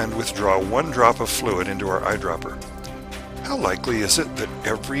and withdraw 1 drop of fluid into our eyedropper. How likely is it that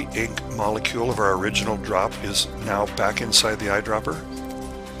every ink molecule of our original drop is now back inside the eyedropper?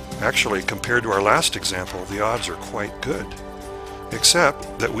 Actually, compared to our last example, the odds are quite good.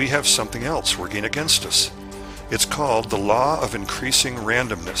 Except that we have something else working against us. It's called the law of increasing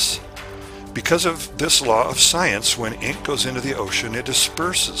randomness. Because of this law of science, when ink goes into the ocean, it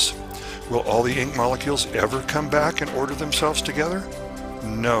disperses. Will all the ink molecules ever come back and order themselves together?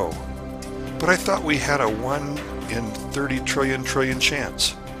 No. But I thought we had a 1 in 30 trillion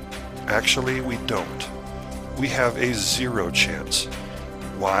chance. Actually, we don't. We have a 0 chance.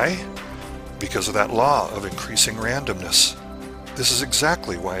 Why? Because of that law of increasing randomness. This is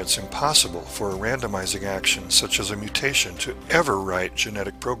exactly why it's impossible for a randomizing action such as a mutation to ever write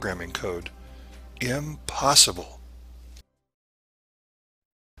genetic programming code. Impossible.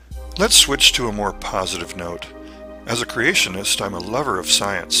 Let's switch to a more positive note. As a creationist, I'm a lover of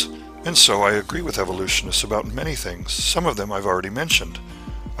science, and so I agree with evolutionists about many things. Some of them I've already mentioned.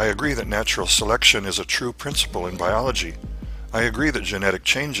 I agree that natural selection is a true principle in biology. I agree that genetic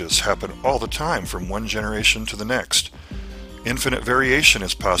changes happen all the time from one generation to the next. Infinite variation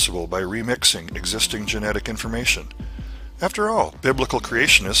is possible by remixing existing genetic information. After all, biblical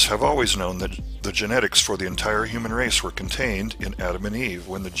creationists have always known that the genetics for the entire human race were contained in Adam and Eve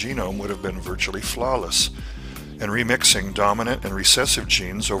when the genome would have been virtually flawless. And remixing dominant and recessive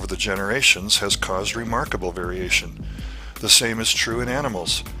genes over the generations has caused remarkable variation. The same is true in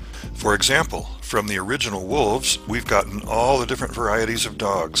animals. For example, from the original wolves, we've gotten all the different varieties of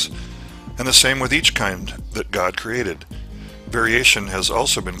dogs, and the same with each kind that God created. Variation has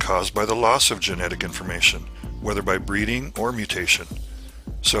also been caused by the loss of genetic information, whether by breeding or mutation.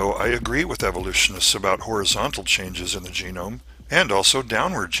 So I agree with evolutionists about horizontal changes in the genome, and also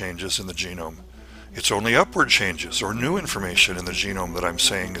downward changes in the genome. It's only upward changes or new information in the genome that I'm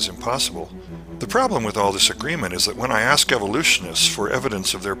saying is impossible. The problem with all this agreement is that when I ask evolutionists for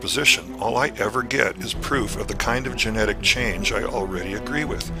evidence of their position, all I ever get is proof of the kind of genetic change I already agree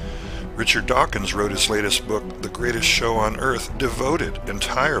with. Richard Dawkins wrote his latest book, The Greatest Show on Earth, devoted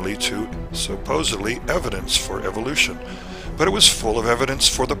entirely to, supposedly, evidence for evolution. But it was full of evidence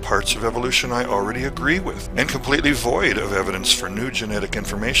for the parts of evolution I already agree with, and completely void of evidence for new genetic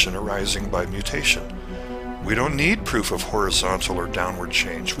information arising by mutation. We don't need proof of horizontal or downward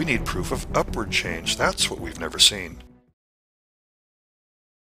change. We need proof of upward change. That's what we've never seen.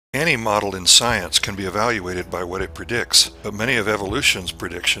 Any model in science can be evaluated by what it predicts, but many of evolution's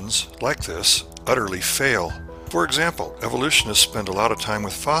predictions, like this, utterly fail. For example, evolutionists spend a lot of time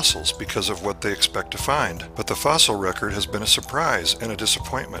with fossils because of what they expect to find, but the fossil record has been a surprise and a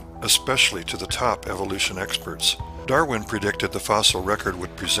disappointment, especially to the top evolution experts. Darwin predicted the fossil record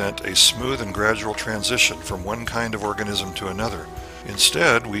would present a smooth and gradual transition from one kind of organism to another.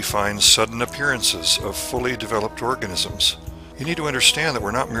 Instead, we find sudden appearances of fully developed organisms. You need to understand that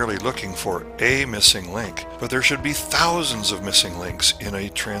we're not merely looking for a missing link, but there should be thousands of missing links in a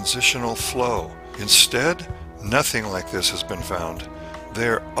transitional flow. Instead, nothing like this has been found.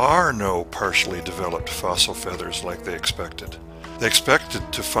 There are no partially developed fossil feathers like they expected. They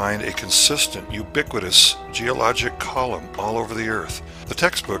expected to find a consistent, ubiquitous geologic column all over the Earth. The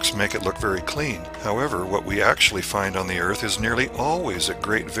textbooks make it look very clean. However, what we actually find on the Earth is nearly always at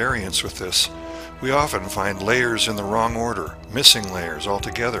great variance with this. We often find layers in the wrong order, missing layers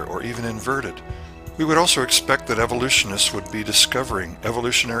altogether, or even inverted. We would also expect that evolutionists would be discovering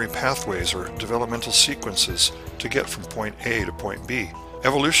evolutionary pathways or developmental sequences to get from point A to point B.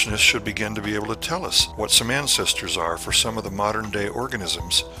 Evolutionists should begin to be able to tell us what some ancestors are for some of the modern-day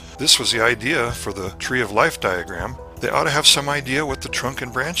organisms. This was the idea for the Tree of Life diagram. They ought to have some idea what the trunk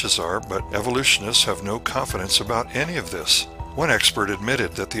and branches are, but evolutionists have no confidence about any of this. One expert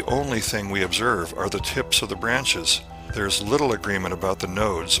admitted that the only thing we observe are the tips of the branches. There is little agreement about the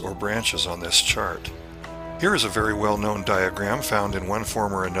nodes or branches on this chart. Here is a very well-known diagram found in one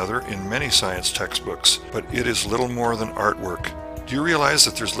form or another in many science textbooks, but it is little more than artwork. Do you realize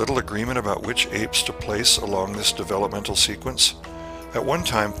that there's little agreement about which apes to place along this developmental sequence? At one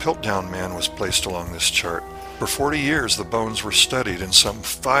time, Piltdown Man was placed along this chart. For 40 years, the bones were studied and some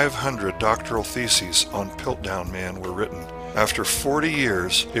 500 doctoral theses on Piltdown Man were written. After 40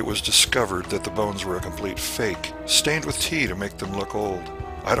 years, it was discovered that the bones were a complete fake, stained with tea to make them look old.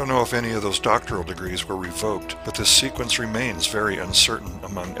 I don't know if any of those doctoral degrees were revoked, but this sequence remains very uncertain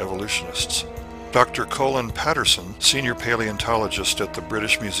among evolutionists. Dr. Colin Patterson, senior paleontologist at the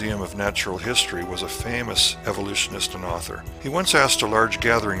British Museum of Natural History, was a famous evolutionist and author. He once asked a large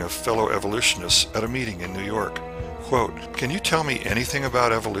gathering of fellow evolutionists at a meeting in New York, quote, "Can you tell me anything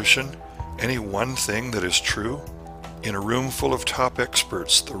about evolution? Any one thing that is true?" In a room full of top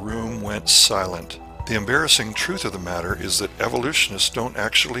experts, the room went silent. The embarrassing truth of the matter is that evolutionists don't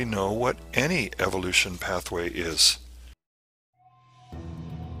actually know what any evolution pathway is.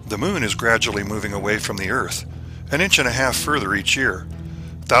 The moon is gradually moving away from the Earth, 1.5 inches further each year.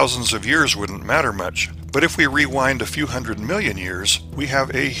 Thousands of years wouldn't matter much, but if we rewind a few 100 million years, we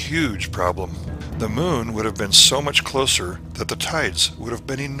have a huge problem. The moon would have been so much closer that the tides would have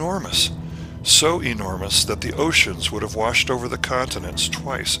been enormous. So enormous that the oceans would have washed over the continents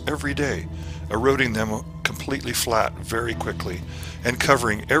twice every day, eroding them completely flat very quickly, and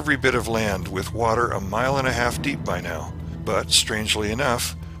covering every bit of land with water 1.5 miles deep by now. But, strangely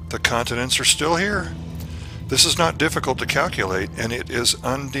enough, the continents are still here. This is not difficult to calculate, and it is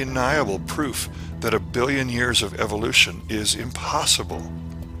undeniable proof that 1 billion years of evolution is impossible.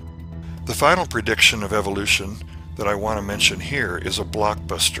 The final prediction of evolution that I want to mention here is a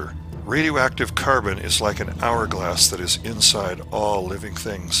blockbuster. Radioactive carbon is like an hourglass that is inside all living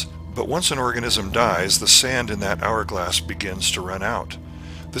things. But once an organism dies, the sand in that hourglass begins to run out.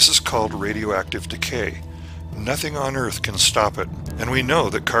 This is called radioactive decay. Nothing on Earth can stop it, and we know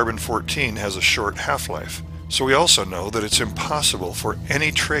that carbon-14 has a short half-life. So we also know that it's impossible for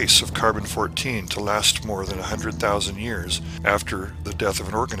any trace of carbon-14 to last more than 100,000 years after the death of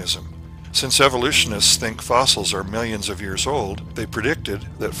an organism. Since evolutionists think fossils are millions of years old, they predicted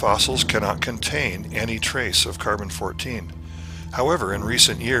that fossils cannot contain any trace of carbon-14. However, in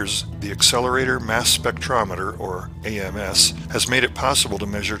recent years, the Accelerator Mass Spectrometer, or AMS, has made it possible to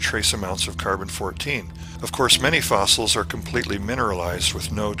measure trace amounts of carbon-14. Of course, many fossils are completely mineralized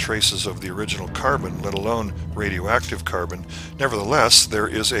with no traces of the original carbon, let alone radioactive carbon. Nevertheless, there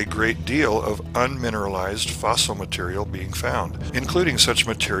is a great deal of unmineralized fossil material being found, including such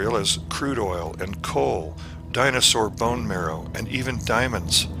material as crude oil and coal, dinosaur bone marrow, and even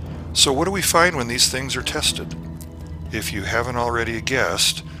diamonds. So what do we find when these things are tested? If you haven't already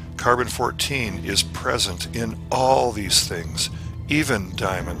guessed, carbon-14 is present in all these things, even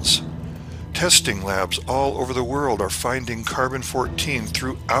diamonds. Testing labs all over the world are finding carbon-14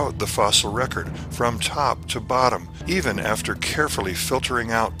 throughout the fossil record, from top to bottom, even after carefully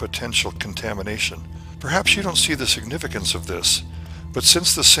filtering out potential contamination. Perhaps you don't see the significance of this, but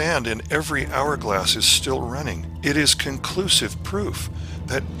since the sand in every hourglass is still running, it is conclusive proof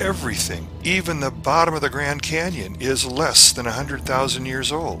that everything, even the bottom of the Grand Canyon, is less than 100,000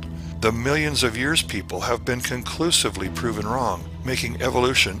 years old. The millions of years people have been conclusively proven wrong, making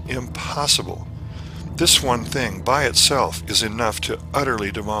evolution impossible. This one thing by itself is enough to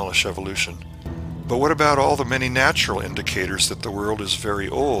utterly demolish evolution. But what about all the many natural indicators that the world is very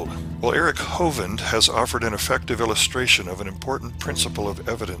old? Well, Eric Hovind has offered an effective illustration of an important principle of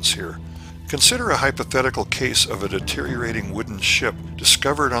evidence here. Consider a hypothetical case of a deteriorating wooden ship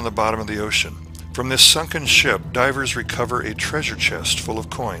discovered on the bottom of the ocean. From this sunken ship, divers recover a treasure chest full of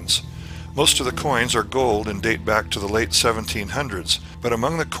coins. Most of the coins are gold and date back to the late 1700s, but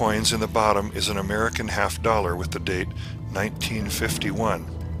among the coins in the bottom is an American $50 with the date 1951.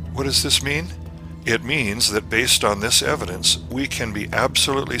 What does this mean? It means that based on this evidence, we can be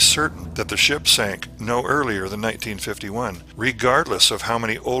absolutely certain that the ship sank no earlier than 1951, regardless of how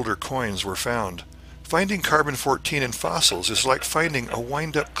many older coins were found. Finding carbon-14 in fossils is like finding a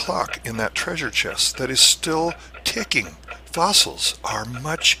wind-up clock in that treasure chest that is still ticking. Fossils are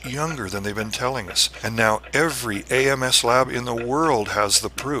much younger than they've been telling us, and now every AMS lab in the world has the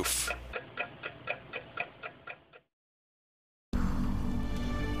proof.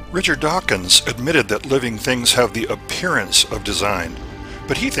 Richard Dawkins admitted that living things have the appearance of design,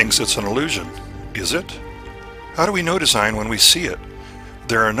 but he thinks it's an illusion. Is it? How do we know design when we see it?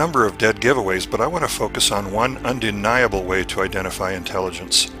 There are a number of dead giveaways, but I want to focus on one undeniable way to identify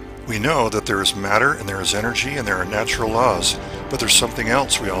intelligence. We know that there is matter and there is energy and there are natural laws, but there's something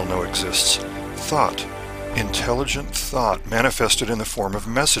else we all know exists. Thought. Intelligent thought manifested in the form of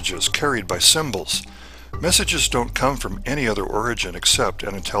messages carried by symbols. Messages don't come from any other origin except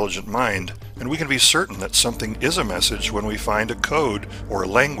an intelligent mind, and we can be certain that something is a message when we find a code or a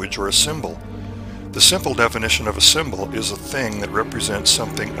language or a symbol. The simple definition of a symbol is a thing that represents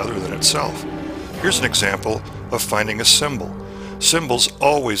something other than itself. Here's an example of finding a symbol. Symbols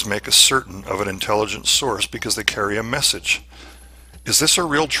always make us certain of an intelligent source because they carry a message. Is this a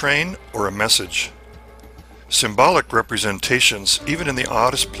real train or a message? Symbolic representations, even in the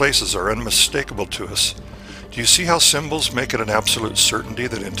oddest places, are unmistakable to us. Do you see how symbols make it an absolute certainty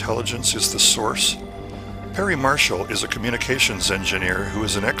that intelligence is the source? Perry Marshall is a communications engineer who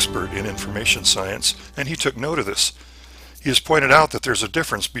is an expert in information science, and he took note of this. He has pointed out that there's a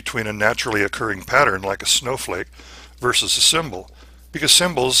difference between a naturally occurring pattern like a snowflake versus a symbol, because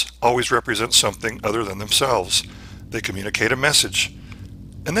symbols always represent something other than themselves. They communicate a message.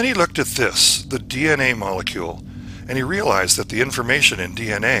 And then he looked at this, the DNA molecule, and he realized that the information in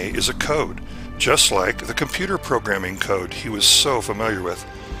DNA is a code, just like the computer programming code he was so familiar with.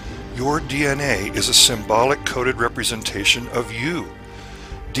 Your DNA is a symbolic coded representation of you.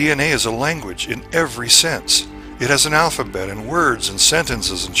 DNA is a language in every sense. It has an alphabet and words and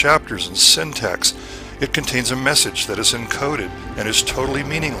sentences and chapters and syntax. It contains a message that is encoded and is totally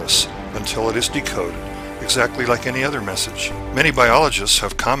meaningless until it is decoded, exactly like any other message. Many biologists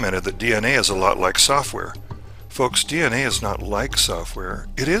have commented that DNA is a lot like software. Folks, DNA is not like software,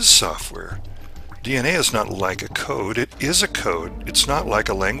 it is software. DNA is not like a code, it is a code. It's not like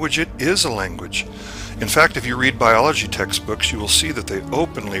a language, it is a language. In fact, if you read biology textbooks, you will see that they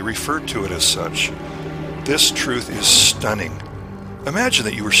openly refer to it as such. This truth is stunning. Imagine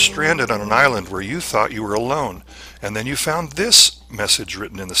that you were stranded on an island where you thought you were alone, and then you found this message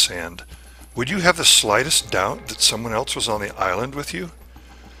written in the sand. Would you have the slightest doubt that someone else was on the island with you?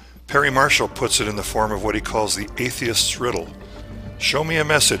 Perry Marshall puts it in the form of what he calls the atheist's riddle. Show me a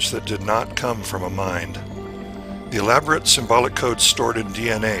message that did not come from a mind. The elaborate symbolic code stored in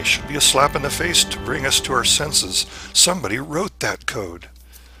DNA should be a slap in the face to bring us to our senses. Somebody wrote that code.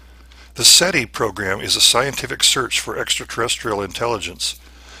 The SETI program is a scientific search for extraterrestrial intelligence.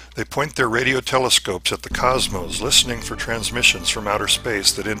 They point their radio telescopes at the cosmos, listening for transmissions from outer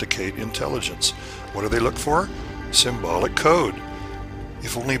space that indicate intelligence. What do they look for? Symbolic code.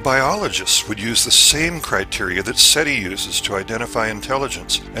 If only biologists would use the same criteria that SETI uses to identify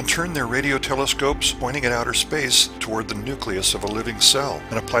intelligence and turn their radio telescopes pointing at outer space toward the nucleus of a living cell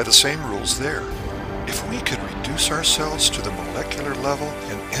and apply the same rules there. If we could reduce ourselves to the molecular level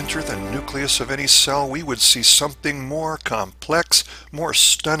and enter the nucleus of any cell, we would see something more complex, more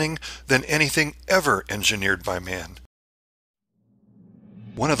stunning than anything ever engineered by man.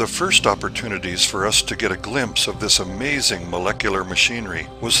 One of the first opportunities for us to get a glimpse of this amazing molecular machinery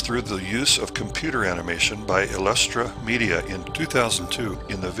was through the use of computer animation by Illustra Media in 2002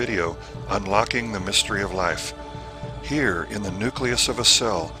 in the video Unlocking the Mystery of Life. Here, in the nucleus of a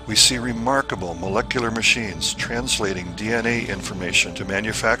cell, we see remarkable molecular machines translating DNA information to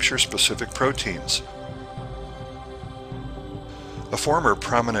manufacture specific proteins. A former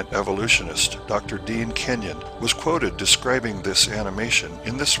prominent evolutionist, Dr. Dean Kenyon, was quoted describing this animation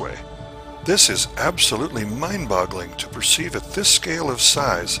in this way. This is absolutely mind-boggling to perceive at this scale of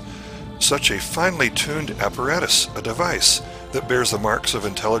size such a finely tuned apparatus, a device, that bears the marks of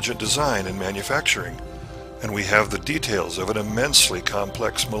intelligent design and manufacturing. And we have the details of an immensely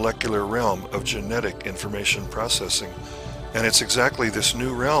complex molecular realm of genetic information processing. And it's exactly this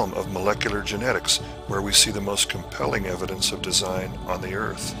new realm of molecular genetics where we see the most compelling evidence of design on the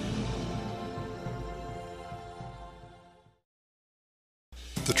Earth.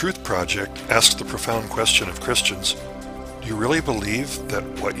 The Truth Project asks the profound question of Christians, do you really believe that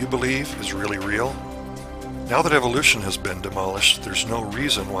what you believe is really real? Now that evolution has been demolished, there's no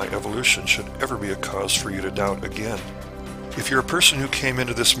reason why evolution should ever be a cause for you to doubt again. If you're a person who came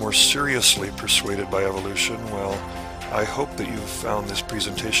into this more seriously persuaded by evolution, well, I hope that you've found this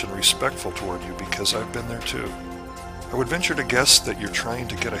presentation respectful toward you, because I've been there too. I would venture to guess that you're trying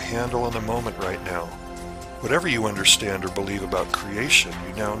to get a handle on the moment right now. Whatever you understand or believe about creation,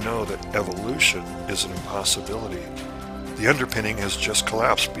 you now know that evolution is an impossibility. The underpinning has just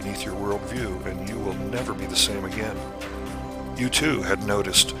collapsed beneath your worldview, and you will never be the same again. You too had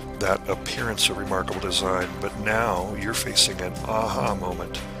noticed that appearance of remarkable design, but now you're facing an aha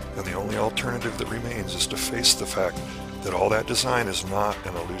moment, and the only alternative that remains is to face the fact that all that design is not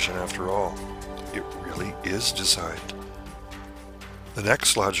an illusion after all. It really is designed. The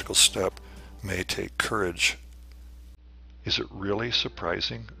next logical step may take courage. Is it really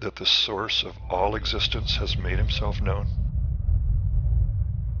surprising that the source of all existence has made himself known?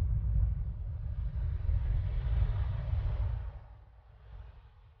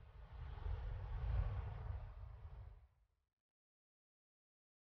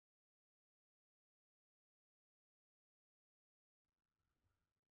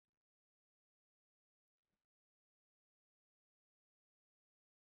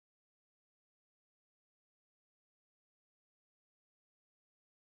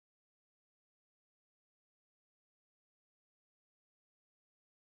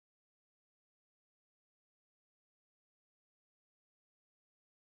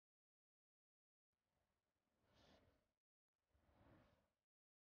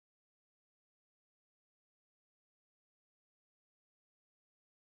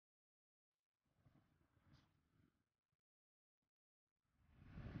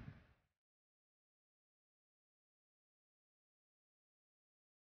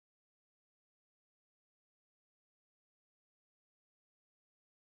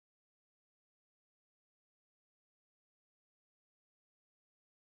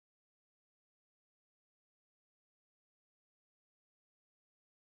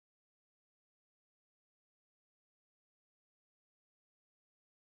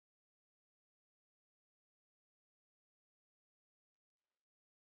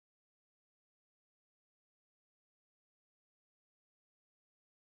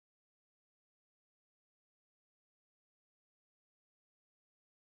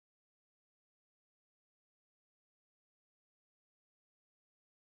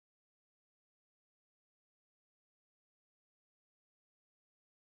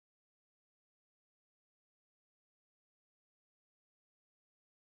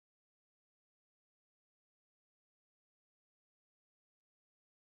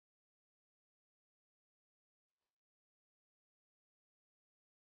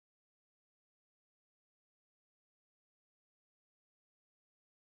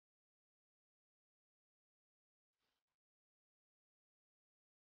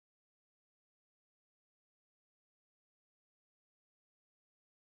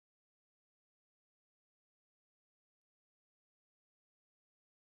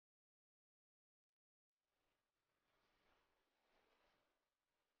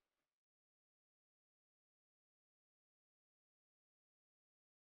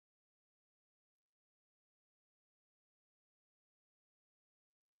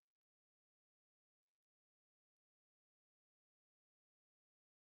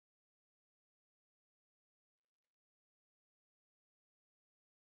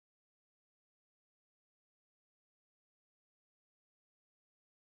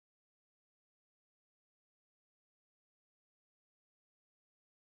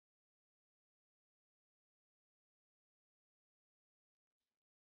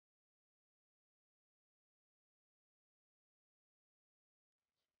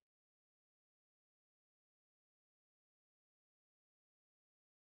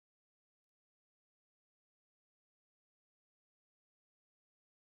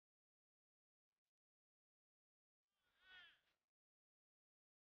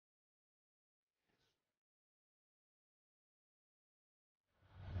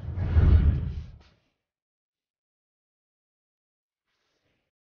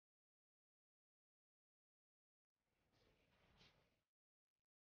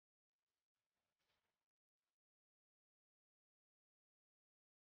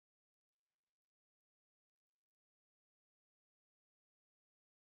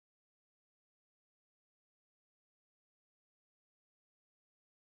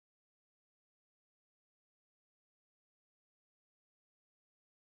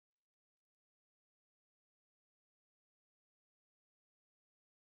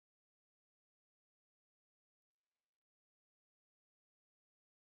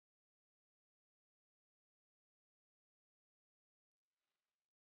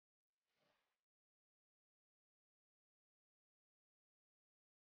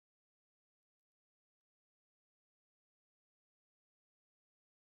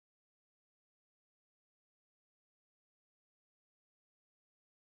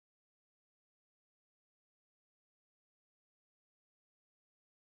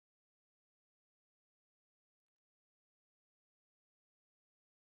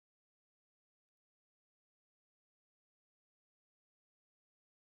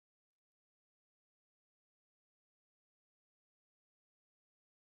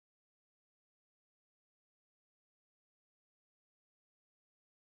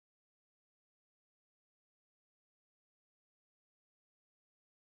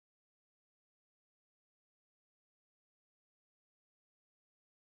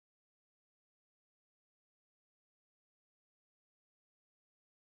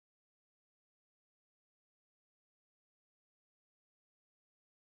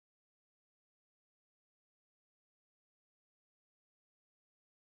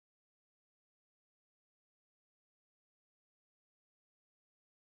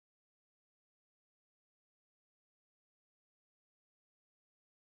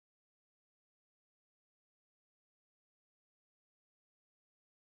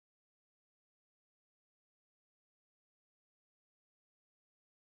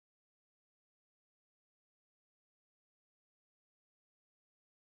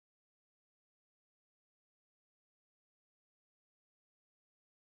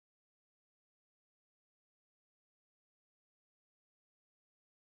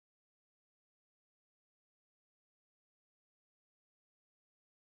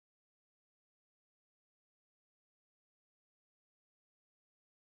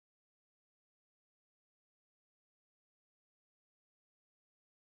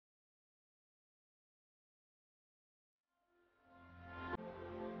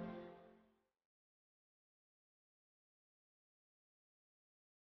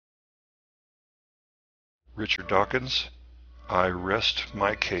 Richard Dawkins, I rest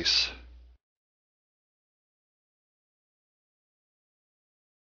my case.